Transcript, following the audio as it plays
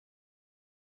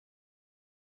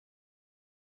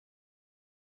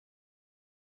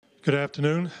Good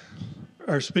afternoon.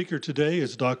 Our speaker today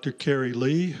is Dr. Carrie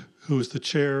Lee, who is the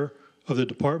chair of the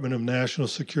Department of National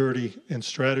Security and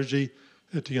Strategy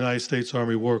at the United States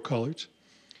Army War College.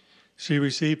 She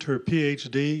received her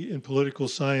PhD in political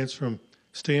science from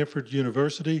Stanford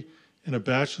University and a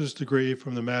bachelor's degree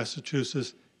from the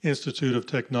Massachusetts Institute of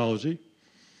Technology.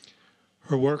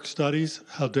 Her work studies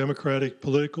how democratic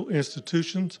political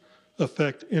institutions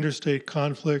affect interstate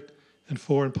conflict and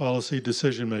foreign policy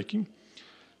decision-making.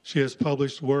 She has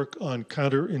published work on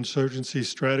counterinsurgency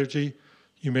strategy,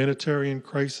 humanitarian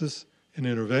crisis and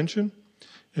intervention,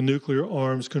 and nuclear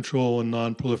arms control and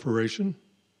nonproliferation.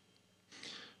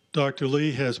 Dr.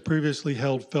 Lee has previously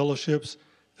held fellowships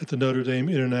at the Notre Dame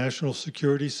International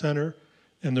Security Center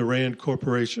and the RAND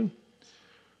Corporation.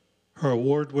 Her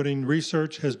award-winning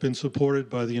research has been supported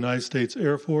by the United States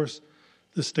Air Force,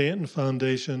 the Stanton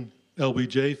Foundation,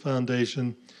 LBJ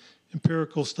Foundation,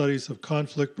 Empirical Studies of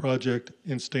Conflict Project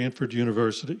in Stanford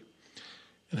University,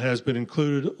 and has been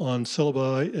included on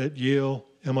syllabi at Yale,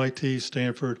 MIT,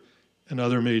 Stanford, and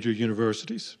other major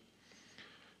universities.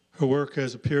 Her work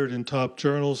has appeared in top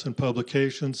journals and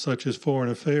publications such as Foreign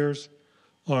Affairs,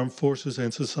 Armed Forces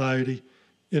and Society,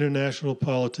 International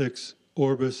Politics,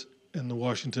 Orbis, and the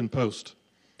Washington Post.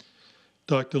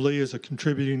 Dr. Lee is a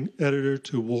contributing editor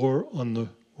to War on the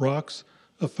Rocks,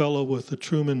 a fellow with the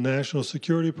Truman National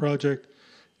Security Project,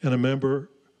 and a member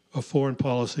of Foreign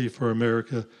Policy for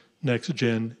America Next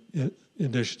Gen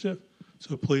Initiative.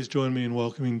 So please join me in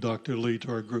welcoming Dr. Lee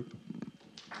to our group.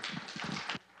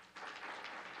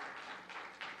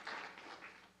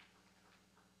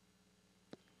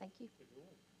 Thank you.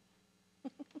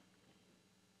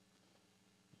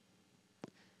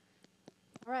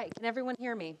 All right, can everyone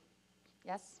hear me?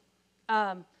 Yes?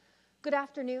 Good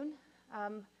afternoon.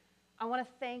 I want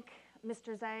to thank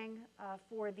Mr. Zhang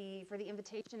for the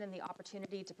invitation and the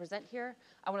opportunity to present here.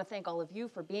 I want to thank all of you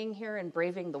for being here and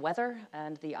braving the weather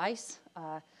and the ice.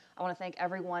 I want to thank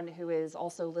everyone who is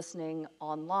also listening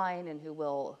online and who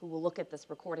will look at this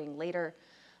recording later.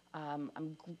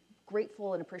 I'm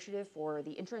grateful and appreciative for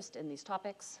the interest in these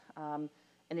topics. An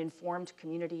informed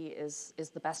community is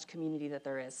the best community that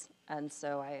there is, and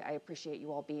so I appreciate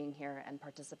you all being here and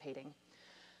participating.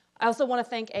 I also want to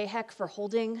thank AHEC for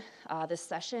holding this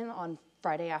session on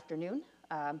Friday afternoon.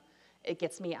 It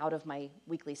gets me out of my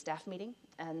weekly staff meeting,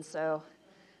 and so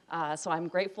I'm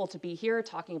grateful to be here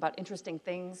talking about interesting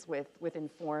things with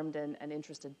informed and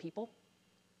interested people.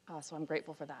 So I'm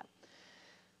grateful for that.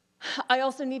 I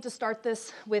also need to start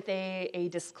this with a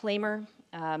disclaimer.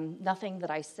 Nothing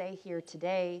that I say here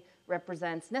today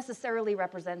necessarily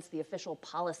represents the official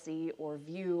policy or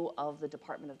view of the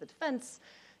Department of the Defense,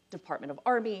 Department of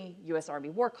Army, U.S. Army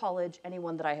War College,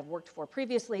 anyone that I have worked for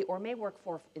previously or may work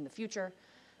for in the future.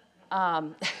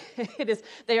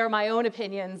 They are my own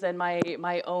opinions and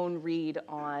my own read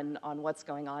on what's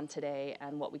going on today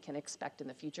and what we can expect in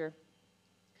the future.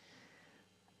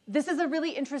 This is a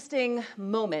really interesting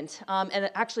moment, and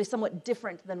actually somewhat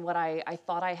different than what I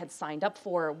thought I had signed up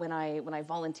for when I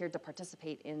volunteered to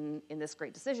participate in this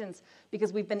Great Decisions,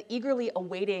 because we've been eagerly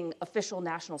awaiting official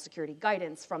national security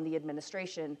guidance from the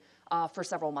administration for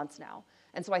several months now.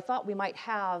 And so I thought we might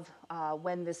have,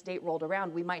 when this date rolled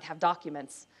around, we might have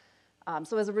documents.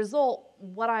 So as a result,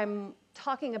 what I'm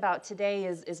talking about today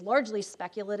is largely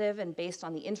speculative and based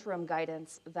on the interim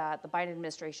guidance that the Biden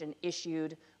administration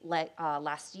issued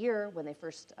last year when they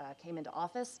first came into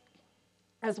office,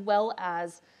 as well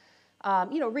as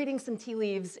reading some tea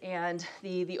leaves and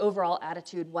the overall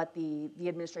attitude, what the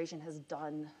administration has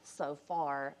done so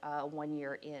far 1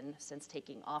 year in since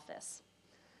taking office.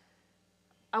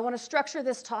 I want to structure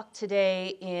this talk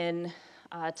today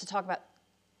to talk about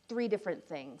three different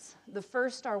things. The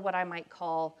first are what I might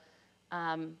call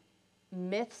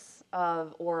myths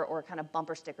or kind of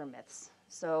bumper sticker myths.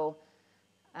 So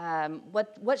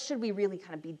what should we really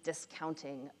kind of be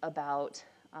discounting about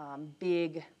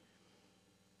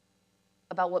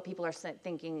about what people are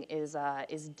thinking is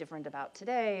different about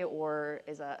today or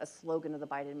is a slogan of the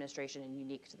Biden administration and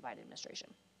unique to the Biden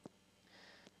administration.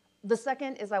 The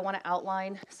second is I want to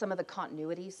outline some of the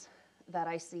continuities that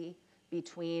I see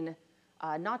between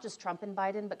not just Trump and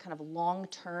Biden, but kind of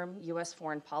long-term U.S.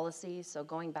 foreign policy. So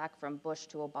going back from Bush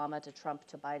to Obama to Trump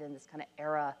to Biden, this kind of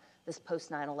era, this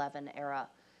post-9/11 era,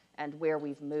 and where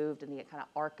we've moved in the kind of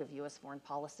arc of U.S. foreign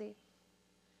policy.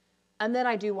 And then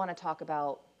I do want to talk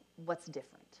about what's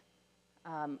different.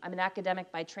 I'm an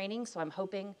academic by training, so I'm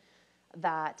hoping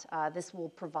that this will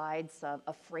provide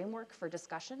a framework for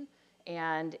discussion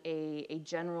and a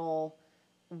general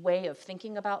way of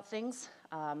thinking about things.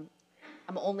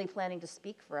 I'm only planning to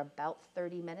speak for about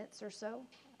 30 minutes or so.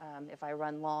 If I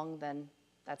run long, then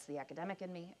That's the academic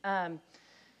in me.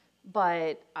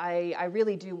 But I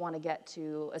really do want to get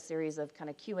to a series of kind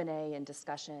of Q&A and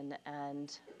discussion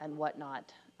and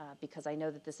whatnot, because I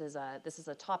know that this is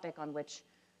a topic on which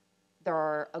there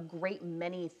are a great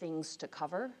many things to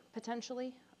cover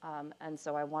potentially, and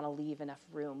so I want to leave enough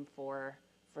room for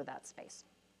that space.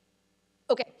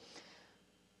 Okay.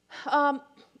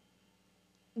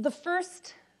 The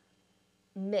first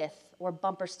myth or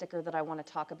bumper sticker that I want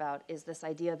to talk about is this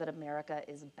idea that America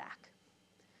is back.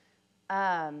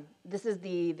 This is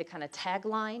the kind of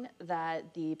tagline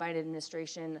that the Biden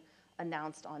administration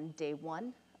announced on day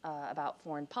one about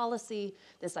foreign policy,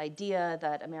 this idea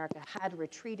that America had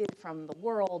retreated from the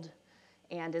world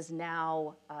and is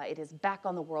now, it is back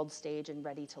on the world stage and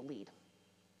ready to lead.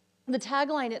 The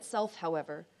tagline itself,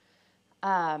 however,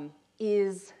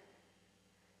 is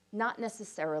not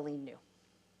necessarily new.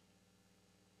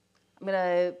 I'm going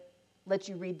to let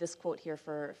you read this quote here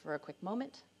for a quick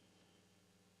moment.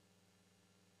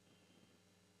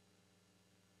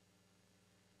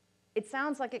 It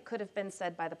sounds like it could have been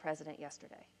said by the president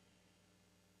yesterday.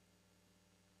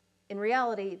 In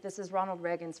reality, this is Ronald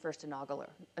Reagan's first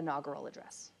inaugural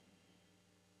address.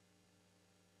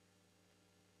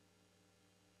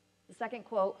 The second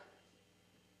quote,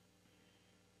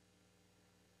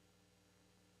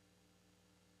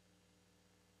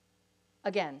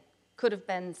 again, could have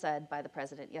been said by the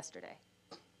president yesterday.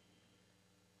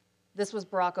 This was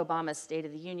Barack Obama's State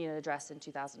of the Union address in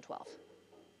 2012.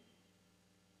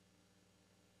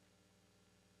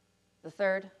 The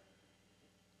third,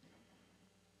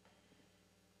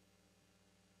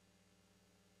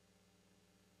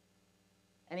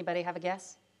 anybody have a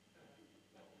guess?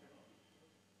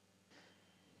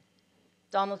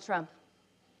 Donald Trump.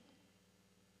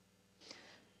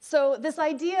 So this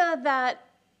idea that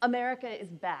America is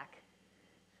back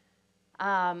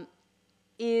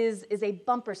is a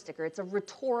bumper sticker. It's a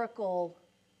rhetorical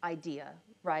idea,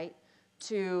 right?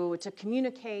 To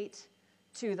communicate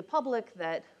to the public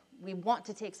that we want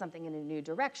to take something in a new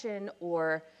direction,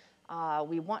 or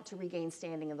we want to regain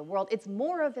standing in the world. It's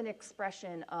more of an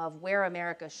expression of where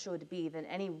America should be than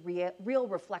any real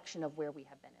reflection of where we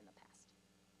have been in the past,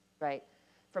 right?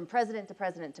 From president to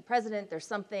president to president, there's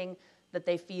something that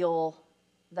they feel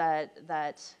that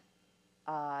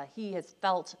he has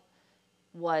felt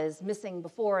was missing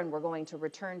before, and we're going to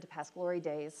return to past glory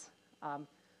days.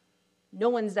 No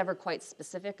one's ever quite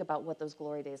specific about what those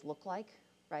glory days look like,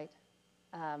 right?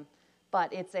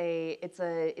 But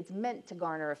it's meant to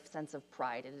garner a sense of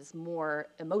pride. It is more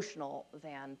emotional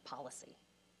than policy.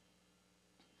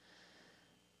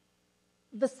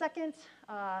 The second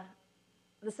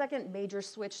major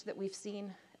switch that we've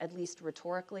seen, at least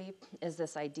rhetorically, is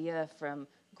this idea from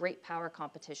great power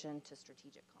competition to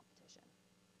strategic competition.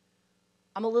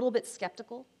 I'm a little bit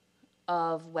skeptical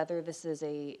of whether this is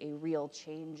a real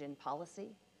change in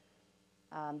policy.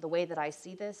 The way that I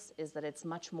see this is that it's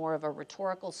much more of a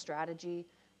rhetorical strategy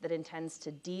that intends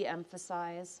to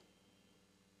de-emphasize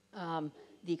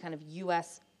the kind of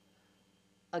U.S.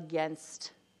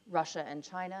 against Russia and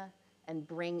China and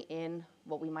bring in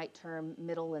what we might term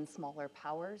middle and smaller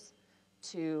powers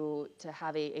to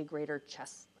have a greater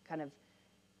chess, kind of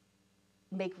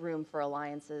make room for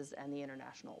alliances and the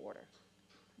international order.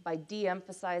 By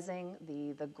de-emphasizing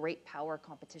the great power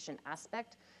competition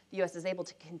aspect, the U.S. is able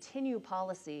to continue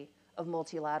policy of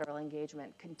multilateral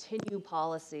engagement, continue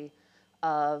policy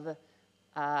of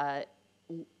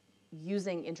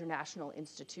using international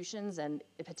institutions and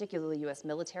particularly U.S.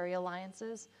 military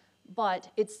alliances, but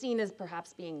it's seen as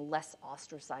perhaps being less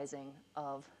ostracizing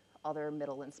of other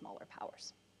middle and smaller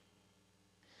powers.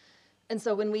 And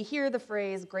so when we hear the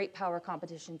phrase great power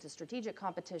competition to strategic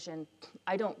competition,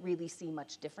 I don't really see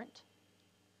much different.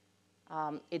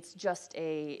 It's just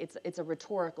it's a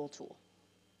rhetorical tool.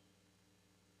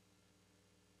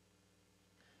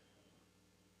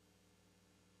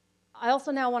 I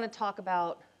also now want to talk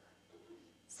about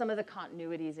some of the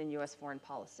continuities in U.S. foreign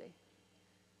policy.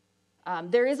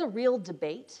 There is a real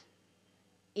debate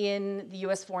in the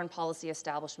U.S. foreign policy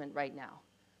establishment right now.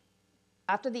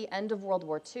 After the end of World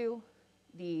War II,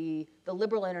 the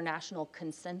liberal international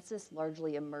consensus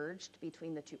largely emerged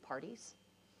between the two parties.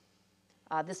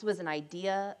 This was an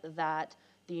idea that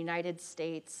the United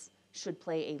States should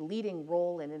play a leading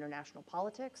role in international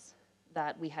politics,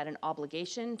 that we had an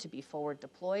obligation to be forward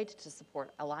deployed to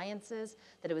support alliances,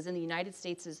 that it was in the United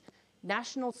States'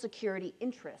 national security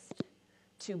interest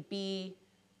to be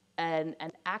an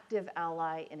active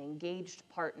ally, an engaged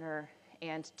partner,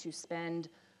 and to spend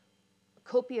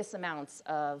copious amounts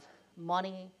of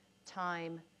money,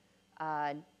 time,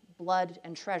 blood,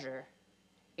 and treasure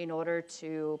in order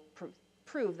to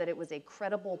prove that it was a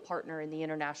credible partner in the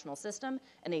international system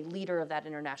and a leader of that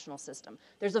international system.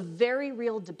 There's a very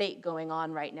real debate going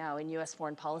on right now in US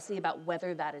foreign policy about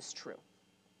whether that is true.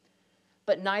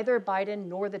 But neither Biden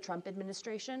nor the Trump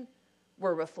administration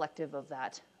were reflective of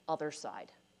that other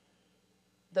side.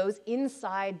 Those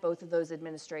inside both of those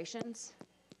administrations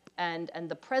and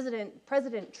the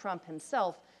President Trump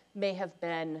himself may have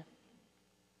been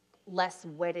less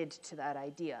wedded to that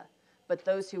idea. But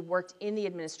those who worked in the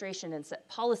administration and set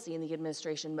policy in the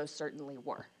administration most certainly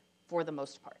were, for the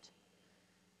most part.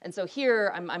 And so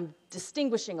here I'm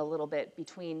distinguishing a little bit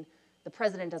between the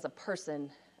president as a person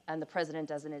and the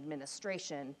president as an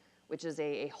administration, which is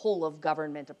a whole of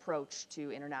government approach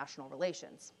to international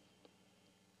relations.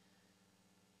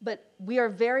 But we are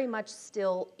very much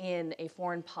still in a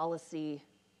foreign policy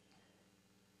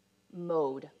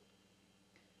mode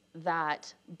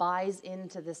that buys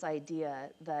into this idea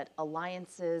that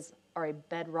alliances are a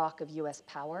bedrock of US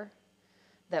power,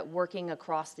 that working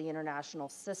across the international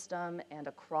system and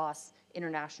across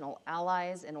international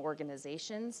allies and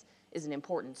organizations is an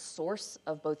important source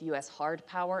of both US hard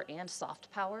power and soft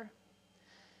power,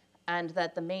 and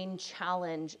that the main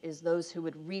challenge is those who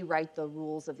would rewrite the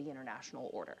rules of the international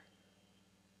order.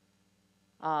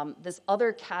 This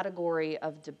other category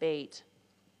of debate,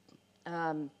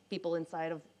 people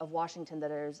inside of Washington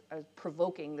that are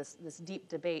provoking this deep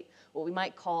debate, what we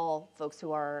might call folks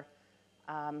who are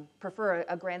prefer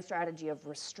a grand strategy of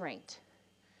restraint,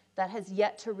 that has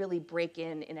yet to really break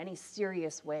in any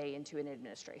serious way into an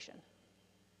administration.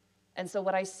 And so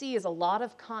what I see is a lot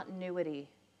of continuity,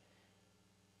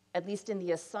 at least in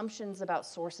the assumptions about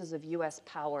sources of US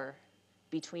power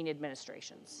between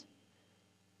administrations.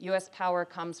 US power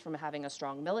comes from having a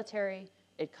strong military,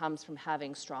 it comes from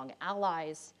having strong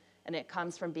allies, and it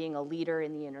comes from being a leader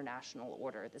in the international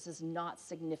order. This is not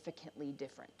significantly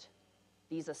different.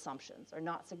 These assumptions are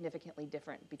not significantly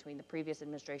different between the previous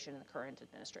administration and the current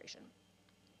administration.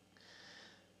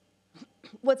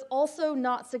 What's also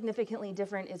not significantly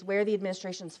different is where the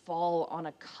administrations fall on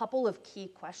a couple of key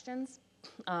questions.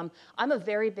 I'm a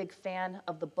very big fan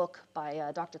of the book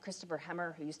by Dr. Christopher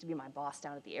Hemmer, who used to be my boss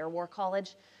down at the Army War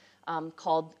College,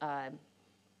 called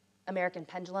American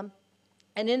Pendulum.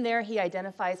 And in there, he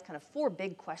identifies kind of 4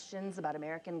 big questions about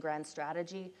American grand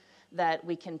strategy that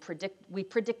we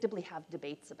predictably have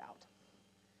debates about.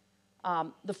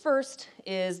 The first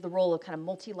is the role of kind of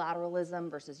multilateralism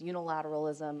versus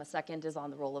unilateralism. A second is on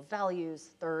the role of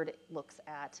values. Third looks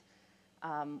at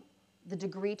the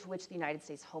degree to which the United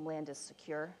States homeland is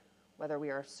secure, whether we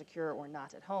are secure or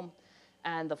not at home.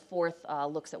 And the fourth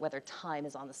looks at whether time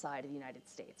is on the side of the United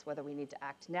States, whether we need to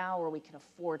act now or we can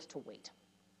afford to wait.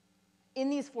 In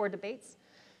these 4 debates,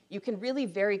 you can really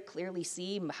very clearly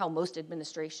see how most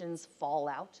administrations fall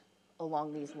out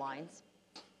along these lines.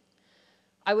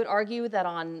 I would argue that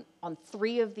on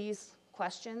 3 of these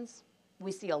questions,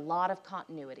 we see a lot of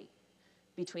continuity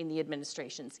between the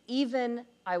administrations. Even,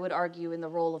 I would argue, in the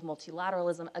role of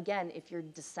multilateralism, again, if you're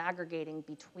disaggregating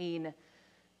between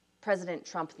President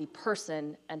Trump, the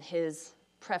person, and his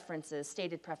preferences,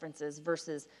 stated preferences,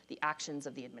 versus the actions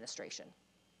of the administration.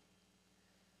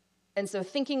 And so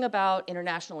thinking about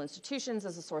international institutions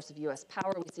as a source of US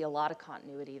power, we see a lot of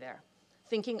continuity there.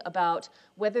 Thinking about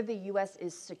whether the US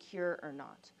is secure or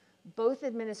not. Both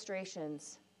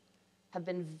administrations have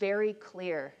been very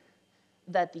clear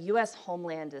that the US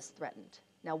homeland is threatened.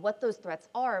 Now, what those threats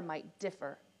are might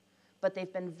differ, but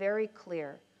they've been very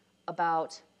clear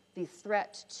about the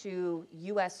threat to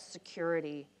US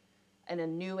security in a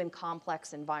new and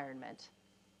complex environment,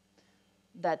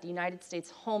 that the United States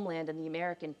homeland and the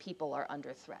American people are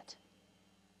under threat.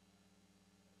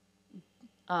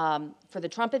 For the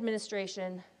Trump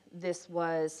administration, this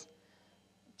was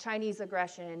Chinese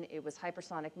aggression, it was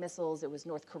hypersonic missiles, it was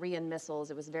North Korean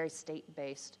missiles, it was very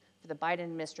state-based. For the Biden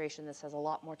administration, this has a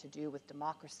lot more to do with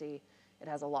democracy. It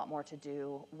has a lot more to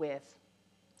do with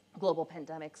global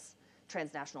pandemics,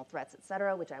 transnational threats, et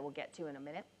cetera, which I will get to in a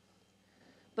minute.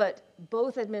 But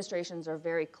both administrations are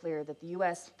very clear that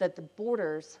US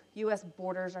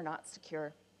borders are not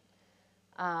secure.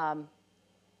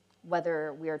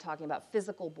 Whether we are talking about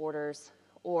physical borders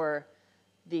or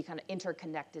the kind of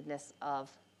interconnectedness of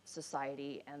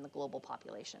society and the global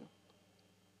population.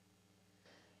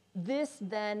 This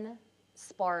then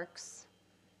sparks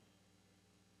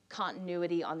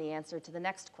continuity on the answer to the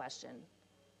next question.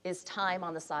 Is time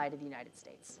on the side of the United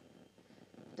States?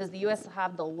 Does the US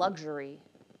have the luxury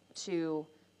to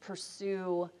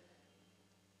pursue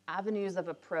avenues of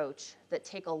approach that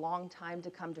take a long time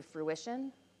to come to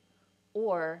fruition?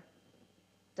 Or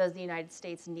does the United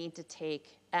States need to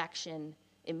take action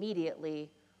immediately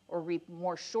or reap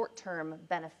more short-term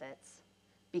benefits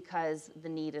because the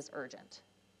need is urgent.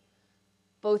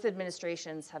 Both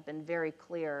administrations have been very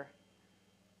clear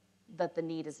that the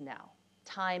need is now.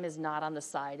 Time is not on the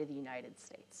side of the United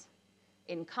States.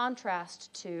 In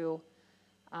contrast to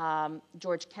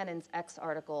George Kennan's X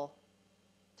article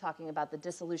talking about the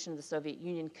dissolution of the Soviet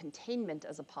Union, containment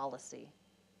as a policy,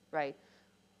 right?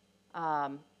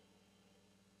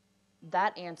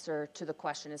 That answer to the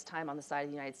question, is time on the side of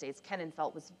the United States, Kennan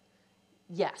felt was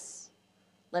yes.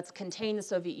 Let's contain the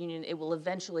Soviet Union. It will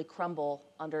eventually crumble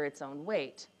under its own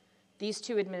weight. These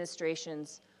two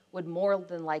administrations would more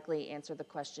than likely answer the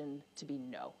question to be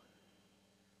no.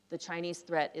 The Chinese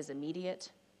threat is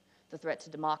immediate. The threat to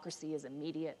democracy is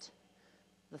immediate.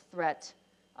 The threat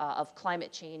of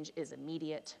climate change is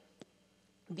immediate.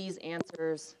 These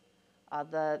answers,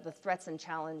 the threats and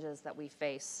challenges that we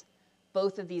face,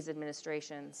 both of these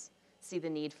administrations see the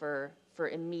need for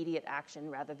immediate action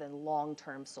rather than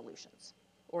long-term solutions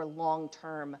or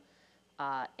long-term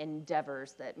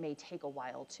endeavors that may take a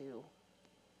while to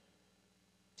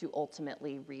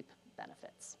ultimately reap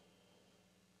benefits.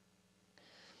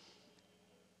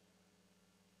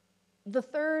 The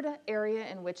third area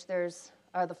in which there's,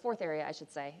 or the fourth area, I should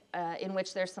say, in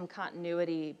which there's some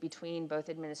continuity between both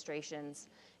administrations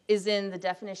is in the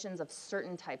definitions of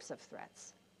certain types of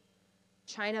threats.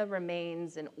 China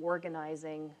remains an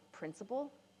organizing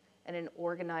principle and an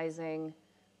organizing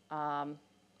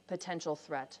potential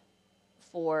threat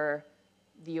for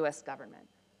the US government.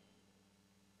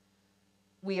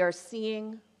 We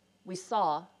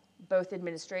saw both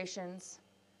administrations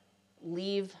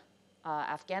leave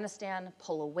Afghanistan,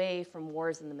 pull away from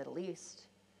wars in the Middle East,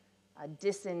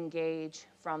 disengage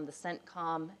from the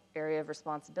CENTCOM area of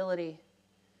responsibility,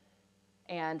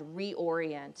 and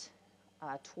reorient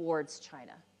towards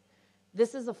China.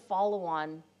 This is a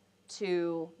follow-on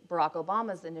to Barack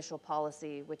Obama's initial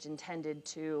policy, which intended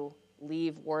to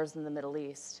leave wars in the Middle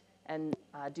East and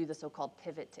do the so-called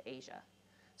pivot to Asia.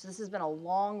 So this has been a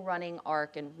long-running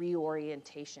arc and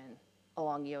reorientation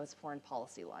along US foreign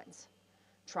policy lines,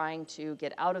 trying to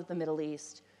get out of the Middle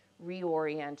East,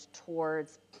 reorient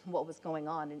towards what was going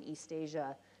on in East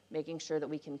Asia, making sure that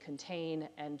we can contain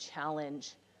and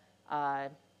challenge the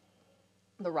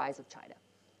rise of China.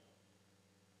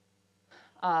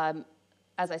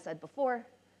 As I said before,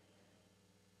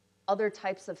 other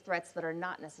types of threats that are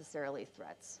not necessarily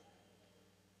threats.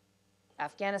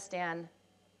 Afghanistan,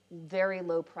 very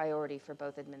low priority for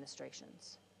both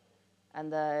administrations.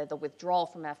 And the withdrawal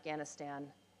from Afghanistan,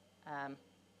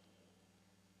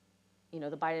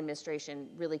 the Biden administration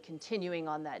really continuing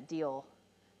on that deal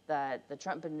that the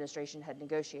Trump administration had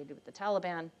negotiated with the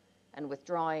Taliban and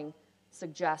withdrawing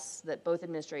suggests that both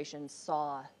administrations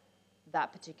saw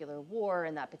that particular war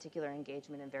and that particular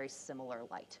engagement in very similar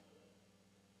light.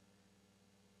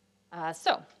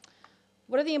 So,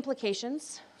 what are the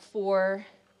implications for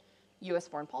US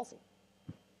foreign policy?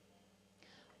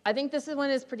 I think this one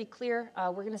is pretty clear.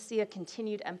 We're going to see a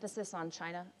continued emphasis on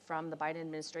China from the Biden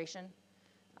administration.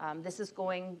 This is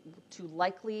going to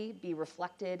likely be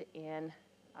reflected in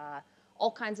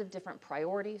all kinds of different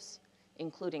priorities,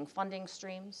 including funding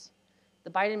streams. The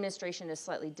Biden administration is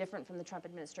slightly different from the Trump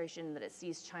administration in that it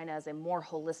sees China as a more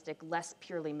holistic, less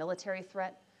purely military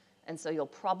threat. And so you'll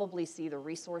probably see the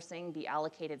resourcing be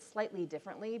allocated slightly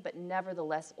differently, but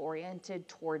nevertheless oriented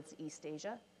towards East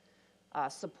Asia,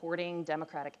 supporting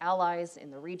democratic allies in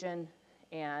the region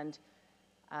and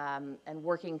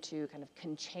working to kind of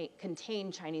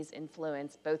contain Chinese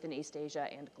influence both in East Asia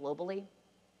and globally.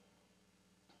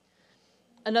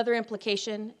 Another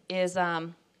implication is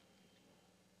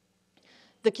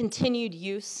the continued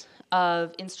use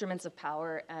of instruments of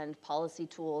power and policy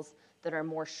tools that are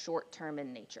more short-term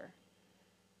in nature.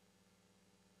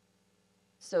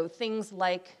 So things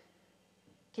like,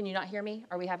 can you not hear me?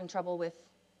 Are we having trouble with,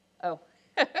 oh.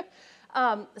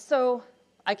 So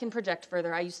I can project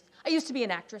further. I used to be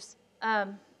an actress.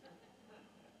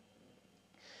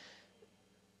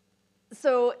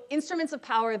 So instruments of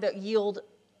power that yield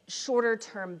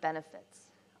shorter-term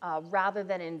benefits rather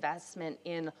than investment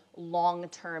in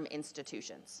long-term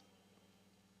institutions.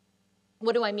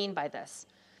 What do I mean by this?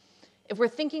 If we're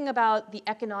thinking about the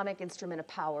economic instrument of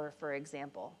power, for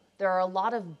example, there are a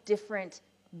lot of different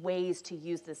ways to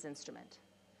use this instrument.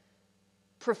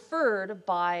 Preferred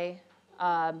by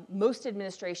most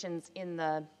administrations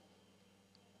in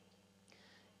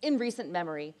recent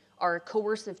memory are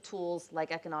coercive tools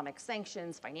like economic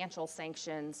sanctions, financial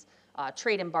sanctions,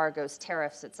 trade embargoes,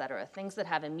 tariffs, et cetera, things that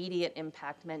have immediate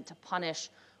impact meant to punish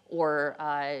or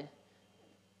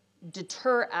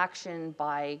deter action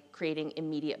by creating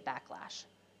immediate backlash.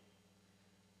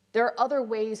 There are other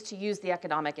ways to use the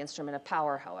economic instrument of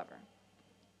power, however.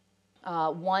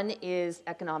 One is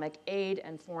economic aid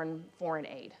and foreign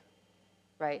aid,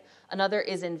 right? Another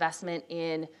is investment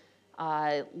in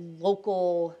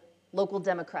local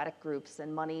democratic groups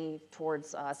and money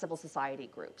towards civil society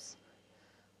groups.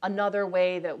 Another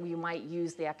way that we might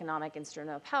use the economic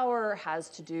instrument of power has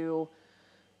to do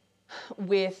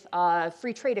with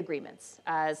free trade agreements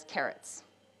as carrots,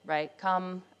 right?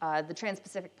 The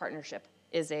Trans-Pacific Partnership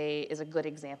is a good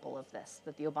example of this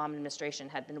that the Obama administration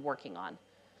had been working on.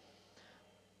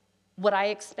 What I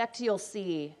expect you'll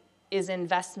see is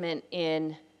investment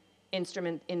in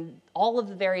all of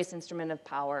the various instruments of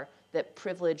power that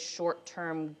privilege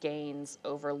short-term gains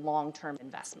over long-term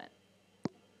investment.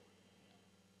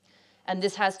 And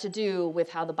this has to do with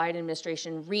how the Biden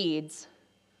administration reads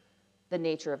the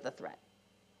nature of the threat,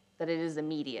 that it is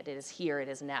immediate, it is here, it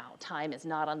is now. Time is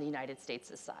not on the United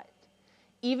States' side.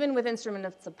 Even with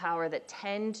instruments of power that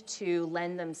tend to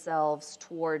lend themselves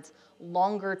towards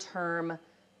longer-term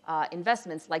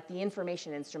investments, like the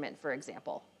information instrument, for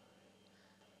example,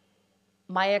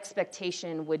 my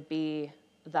expectation would be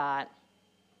that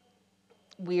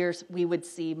we would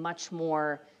see much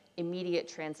more immediate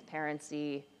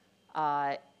transparency,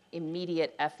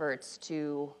 immediate efforts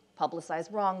to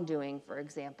publicize wrongdoing, for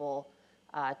example,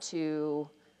 to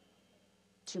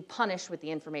punish with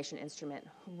the information instrument,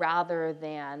 rather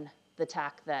than the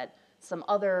tack that some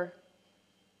other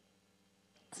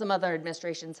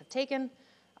administrations have taken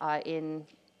in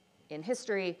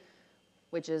history,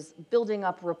 which is building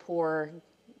up rapport,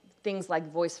 things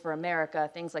like Voice for America,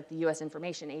 things like the U.S.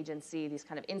 Information Agency, these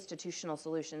kind of institutional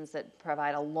solutions that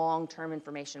provide a long-term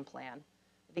information plan.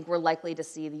 I think we're likely to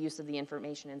see the use of the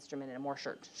information instrument in a more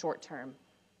short-term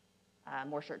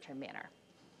manner.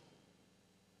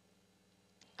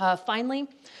 Finally,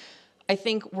 I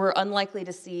think we're unlikely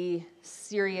to see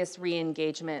serious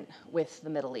re-engagement with the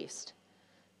Middle East.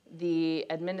 The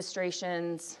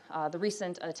administration's, the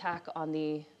recent attack on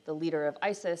the leader of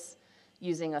ISIS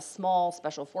using a small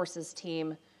special forces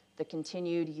team, the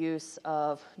continued use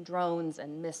of drones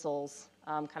and missiles,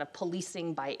 kind of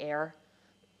policing by air,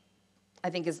 I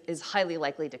think is highly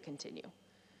likely to continue.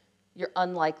 You're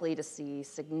unlikely to see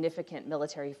significant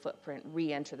military footprint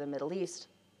re-enter the Middle East,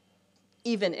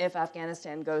 even if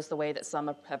Afghanistan goes the way that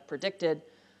some have predicted,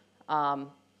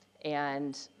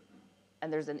 and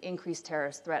there's an increased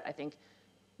terrorist threat. I think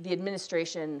the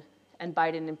administration, and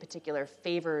Biden in particular,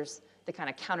 favors the kind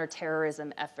of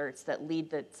counterterrorism efforts that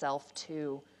lead itself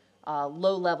to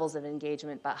low levels of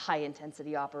engagement but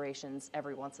high-intensity operations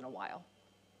every once in a while.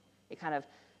 A kind of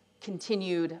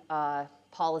continued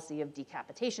policy of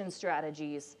decapitation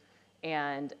strategies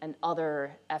and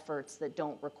other efforts that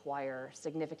don't require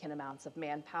significant amounts of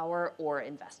manpower or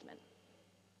investment.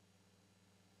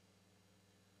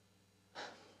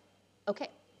 Okay,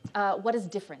 what is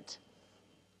different?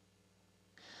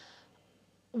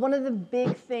 One of the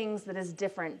big things that is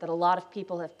different that a lot of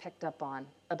people have picked up on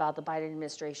about the Biden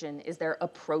administration is their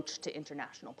approach to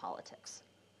international politics.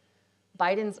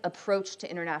 President Biden's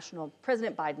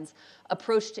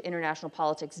approach to international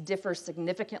politics differs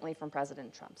significantly from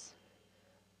President Trump's.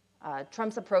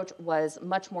 Trump's approach was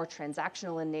much more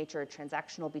transactional in nature,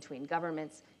 transactional between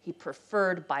governments. He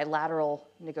preferred bilateral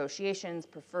negotiations,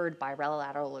 preferred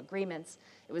bilateral agreements.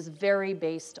 It was very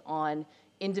based on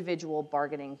individual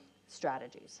bargaining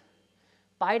strategies.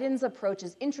 Biden's approach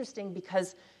is interesting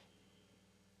because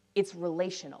it's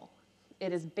relational.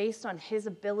 It is based on his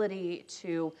ability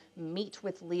to meet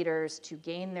with leaders, to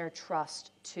gain their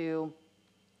trust,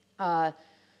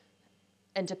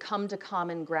 and to come to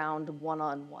common ground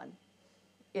one-on-one.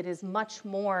 It is much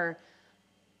more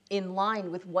in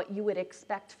line with what you would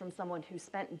expect from someone who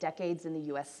spent decades in the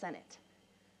U.S. Senate.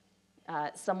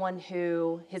 Someone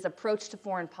who, his approach to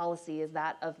foreign policy is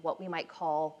that of what we might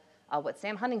call, what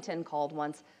Sam Huntington called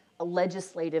once, a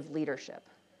legislative leadership.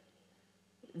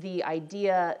 The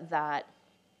idea that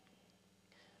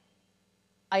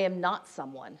I am not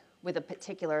someone with a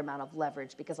particular amount of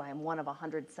leverage because I am one of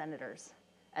 100 senators,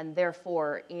 and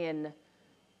therefore in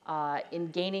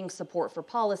gaining support for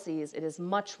policies, it is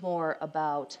much more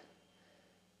about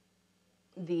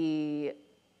the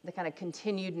kind of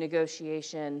continued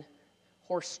negotiation,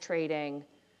 horse trading,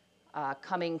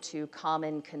 coming to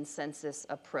common consensus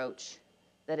approach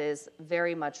that is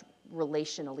very much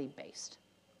relationally based.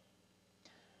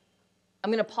 I'm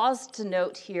going to pause to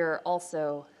note here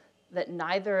also that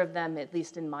neither of them, at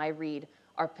least in my read,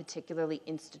 are particularly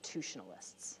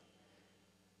institutionalists.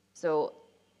 So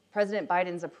President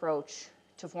Biden's approach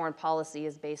to foreign policy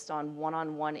is based on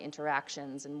one-on-one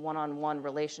interactions and one-on-one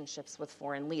relationships with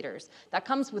foreign leaders. That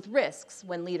comes with risks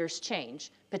when leaders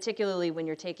change, particularly when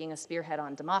you're taking a spearhead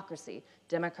on democracy.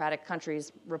 Democratic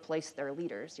countries replace their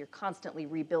leaders. You're constantly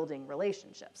rebuilding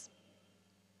relationships.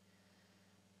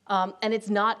 And it's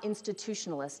not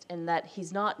institutionalist in that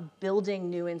he's not building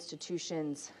new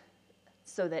institutions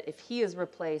so that if he is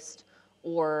replaced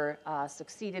or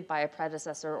succeeded by a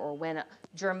predecessor, or when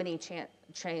Germany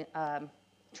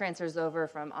transfers over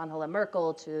from Angela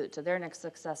Merkel to their next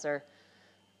successor,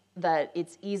 that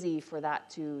it's easy for that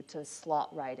to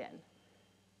slot right in.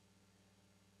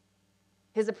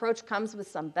 His approach comes with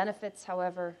some benefits,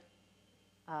 however.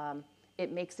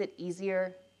 It makes it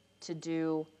easier to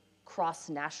do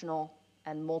cross-national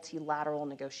and multilateral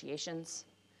negotiations.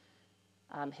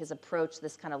 His approach,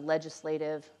 this kind of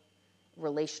legislative,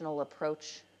 relational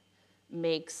approach,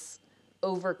 makes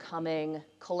overcoming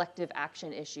collective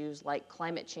action issues like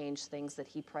climate change, things that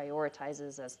he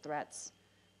prioritizes as threats,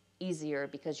 easier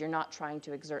because you're not trying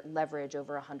to exert leverage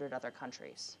over 100 other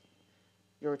countries.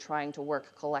 You're trying to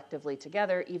work collectively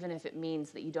together, even if it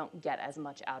means that you don't get as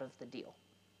much out of the deal.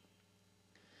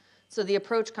 So the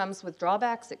approach comes with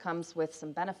drawbacks. It comes with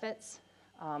some benefits.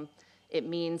 It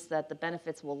means that the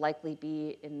benefits will likely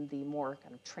be in the more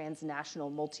kind of transnational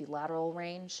multilateral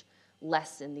range,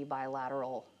 less in the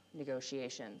bilateral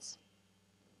negotiations.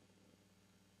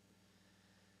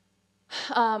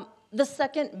 The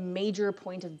second major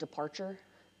point of departure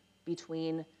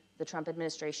between the Trump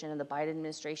administration and the Biden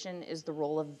administration is the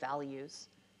role of values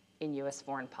in U.S.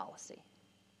 foreign policy.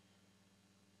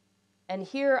 And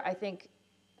here, I think,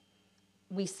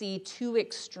 we see two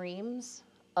extremes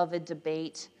of a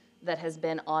debate that has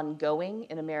been ongoing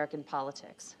in American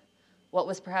politics. What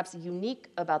was perhaps unique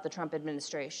about the Trump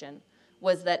administration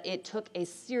was that it took a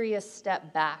serious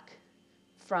step back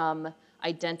from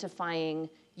identifying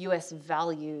U.S.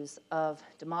 values of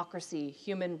democracy,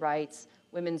 human rights,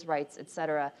 women's rights, et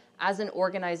cetera, as an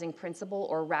organizing principle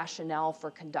or rationale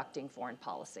for conducting foreign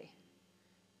policy.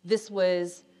 This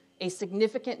was a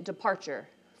significant departure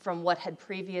from what had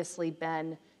previously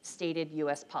been stated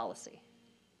U.S. policy.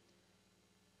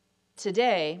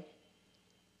 Today,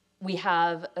 we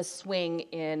have a swing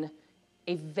in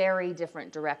a very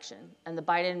different direction, and the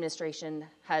Biden administration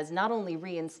has not only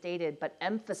reinstated but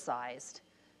emphasized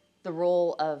the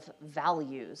role of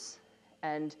values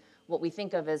and what we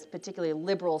think of as particularly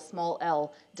liberal, small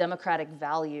l, democratic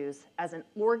values as an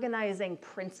organizing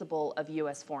principle of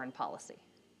U.S. foreign policy.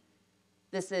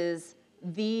 This is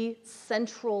the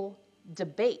central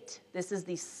debate. This is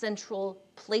the central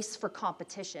place for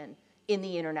competition in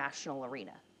the international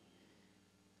arena.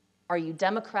 Are you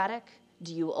democratic?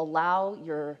 Do you allow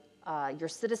your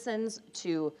citizens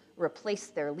to replace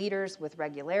their leaders with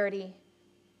regularity?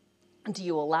 Do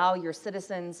you allow your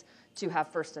citizens to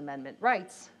have First Amendment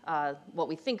rights? What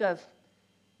we think of,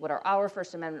 what are our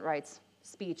First Amendment rights,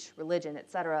 speech, religion,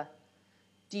 et cetera?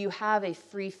 Do you have a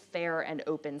free, fair, and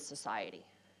open society?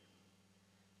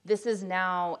 This is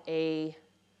now a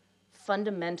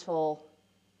fundamental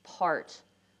part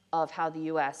of how the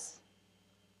U.S.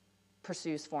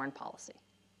 pursues foreign policy.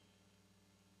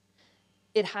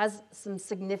 It has some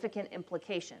significant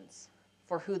implications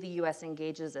for who the U.S.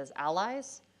 engages as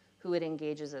allies, who it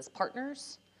engages as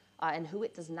partners, and who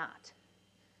it does not.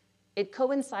 It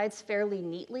coincides fairly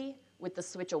neatly with the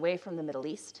switch away from the Middle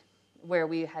East, where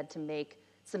we had to make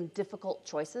some difficult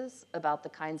choices about the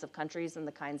kinds of countries and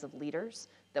the kinds of leaders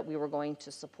that we were going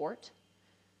to support.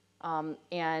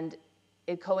 And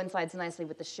it coincides nicely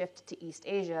with the shift to East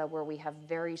Asia, where we have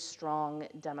very strong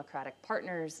democratic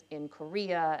partners in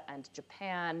Korea and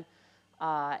Japan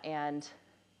and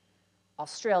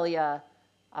Australia,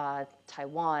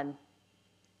 Taiwan,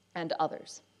 and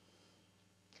others.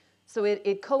 So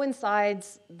it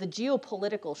coincides, the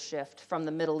geopolitical shift from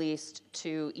the Middle East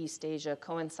to East Asia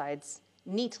coincides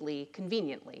neatly,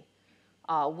 conveniently,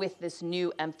 with this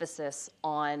new emphasis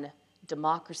on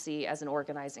democracy as an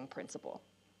organizing principle.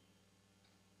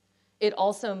 It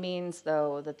also means,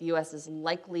 though, that the U.S. is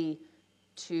likely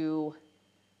to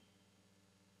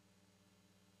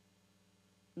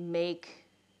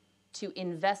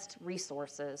invest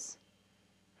resources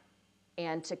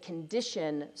and to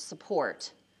condition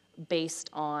support based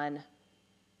on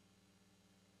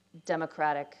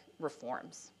democratic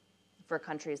reforms for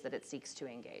countries that it seeks to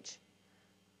engage.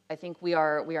 I think we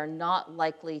are not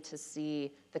likely to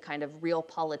see the kind of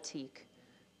realpolitik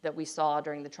that we saw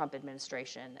during the Trump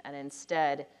administration, and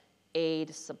instead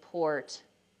aid, support,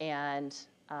 and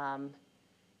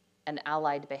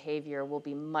allied behavior will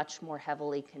be much more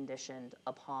heavily conditioned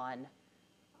upon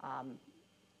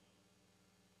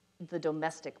the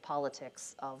domestic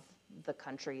politics of the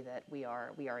country that we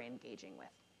are engaging with.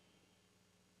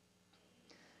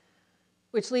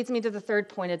 Which leads me to the third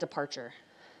point of departure,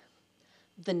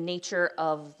 the nature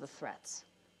of the threats.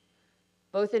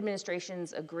 Both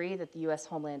administrations agree that the US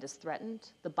homeland is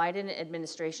threatened. The Biden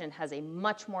administration has a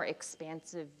much more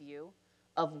expansive view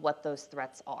of what those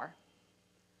threats are.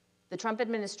 The Trump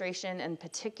administration, and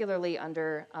particularly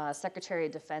under Secretary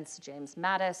of Defense James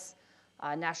Mattis,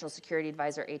 National Security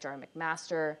Advisor H.R.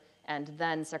 McMaster, and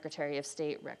then Secretary of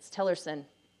State Rex Tillerson,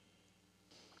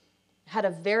 had a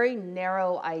very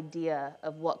narrow idea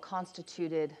of what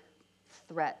constituted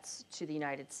threats to the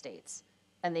United States.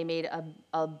 And they made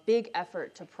a big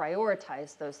effort to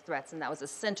prioritize those threats, and that was a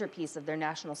centerpiece of their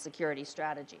national security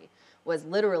strategy, was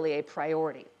literally a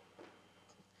priority.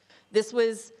 This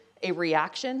was a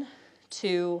reaction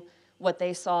to what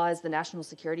they saw as the national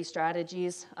security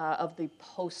strategies of the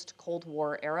post-Cold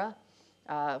War era,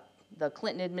 the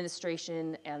Clinton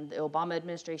administration and the Obama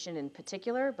administration in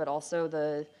particular, but also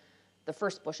the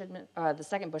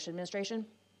second Bush administration,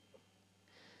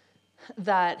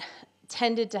 that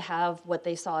tended to have what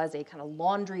they saw as a kind of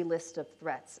laundry list of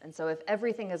threats. And so if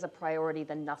everything is a priority,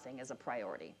 then nothing is a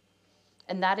priority.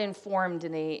 And that informed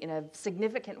in a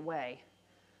significant way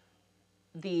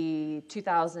the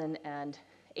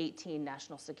 2018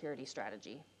 National Security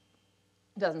Strategy,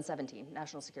 2017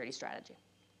 National Security Strategy.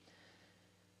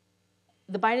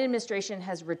 The Biden administration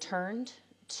has returned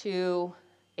to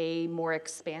a more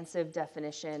expansive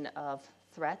definition of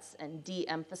threats and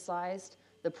de-emphasized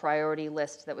the priority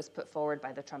list that was put forward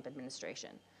by the Trump administration.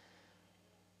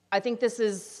 I think this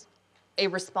is a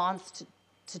response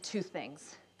to two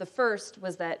things. The first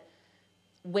was that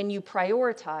when you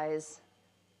prioritize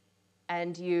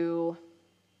and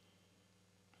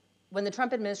when the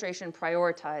Trump administration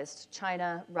prioritized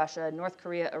China, Russia, North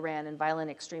Korea, Iran, and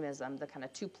violent extremism, the kind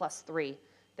of 2+3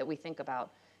 that we think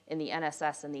about in the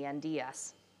NSS and the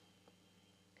NDS,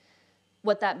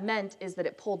 what that meant is that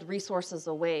it pulled resources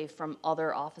away from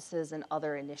other offices and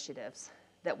other initiatives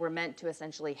that were meant to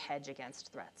essentially hedge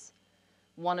against threats.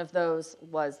 One of those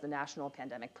was the National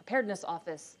Pandemic Preparedness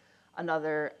Office,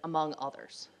 another among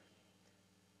others.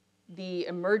 The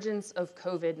emergence of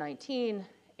COVID-19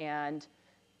 and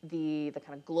the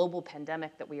kind of global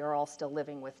pandemic that we are all still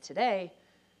living with today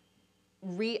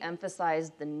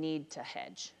re-emphasized the need to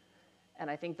hedge. And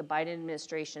I think the Biden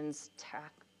administration's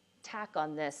tack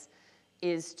on this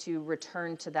is to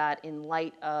return to that in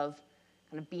light of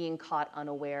kind of being caught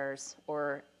unawares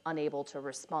or unable to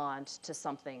respond to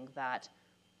something that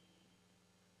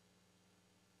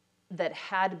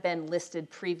had been listed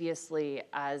previously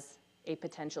as a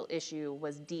potential issue,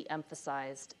 was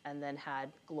de-emphasized and then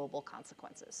had global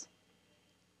consequences.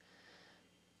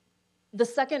 The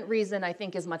second reason, I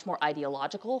think, is much more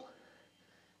ideological,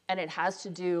 and it has to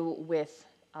do with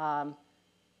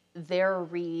their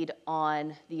read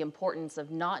on the importance of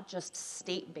not just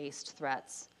state-based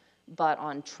threats, but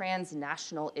on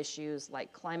transnational issues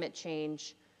like climate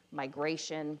change,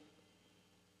 migration,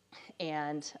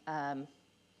 and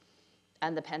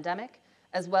the pandemic,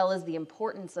 as well as the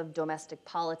importance of domestic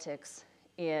politics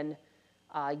in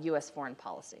US foreign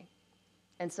policy.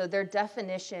 And so their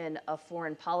definition of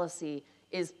foreign policy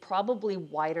is probably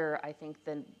wider, I think,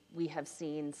 than we have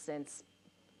seen since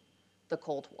the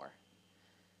Cold War.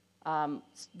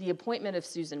 The appointment of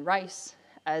Susan Rice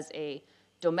as a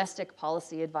domestic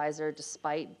policy advisor,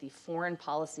 despite the foreign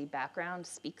policy background,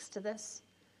 speaks to this,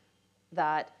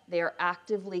 that they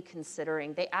actively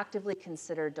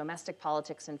consider domestic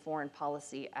politics and foreign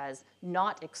policy as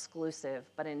not exclusive,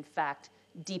 but in fact,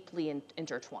 deeply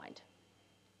intertwined.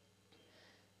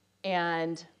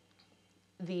 And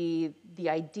the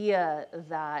idea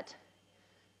that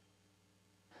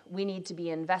we need to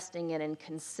be investing in and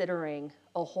considering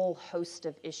a whole host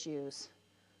of issues,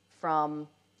 from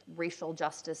racial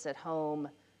justice at home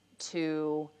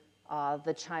to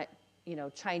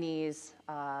Chinese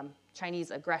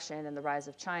aggression and the rise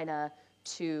of China,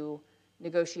 to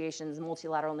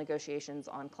multilateral negotiations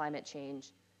on climate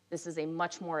change. This is a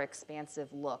much more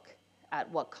expansive look at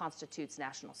what constitutes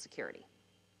national security.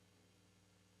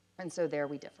 And so there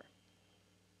we differ.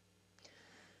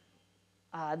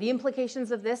 The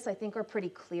implications of this, I think, are pretty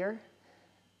clear.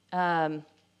 I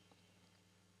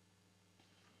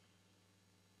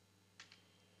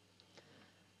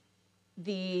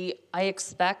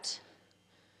expect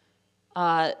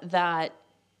that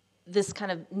this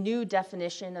kind of new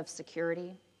definition of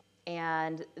security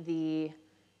and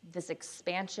this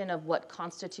expansion of what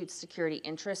constitutes security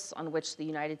interests on which the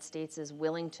United States is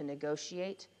willing to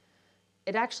negotiate,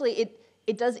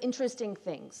 it does interesting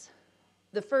things.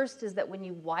 The first is that when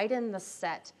you widen the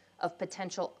set of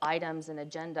potential items and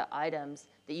agenda items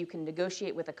that you can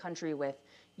negotiate with a country with,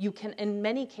 you can, in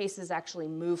many cases, actually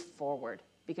move forward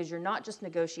because you're not just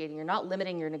negotiating, you're not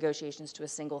limiting your negotiations to a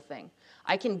single thing.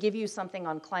 I can give you something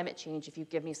on climate change if you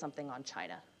give me something on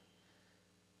China.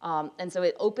 And so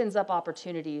it opens up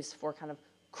opportunities for kind of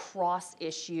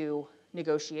cross-issue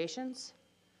negotiations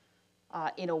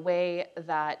in a way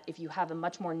that if you have a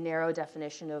much more narrow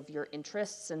definition of your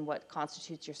interests and what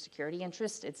constitutes your security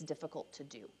interest, it's difficult to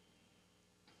do.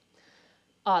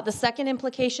 The second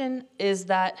implication is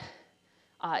that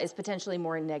is potentially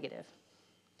more negative.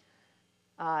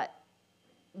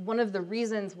 One of the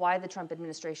reasons why the Trump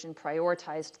administration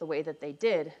prioritized the way that they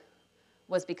did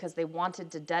was because they wanted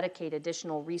to dedicate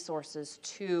additional resources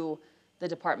to the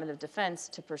Department of Defense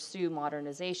to pursue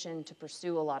modernization, to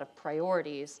pursue a lot of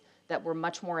priorities that were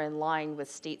much more in line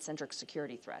with state-centric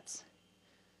security threats.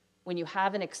 When you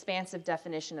have an expansive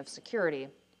definition of security,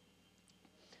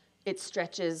 it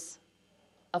stretches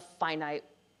a finite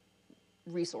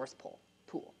resource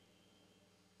pool.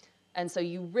 And so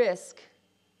you risk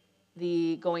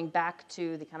going back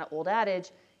to the kind of old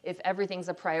adage, if everything's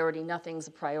a priority, nothing's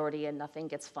a priority, and nothing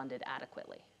gets funded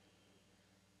adequately.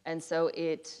 And so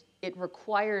it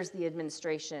requires the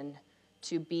administration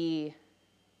to be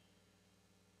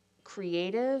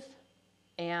creative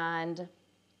and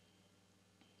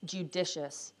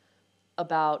judicious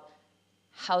about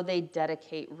how they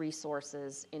dedicate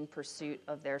resources in pursuit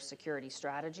of their security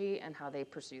strategy and how they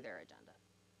pursue their agenda.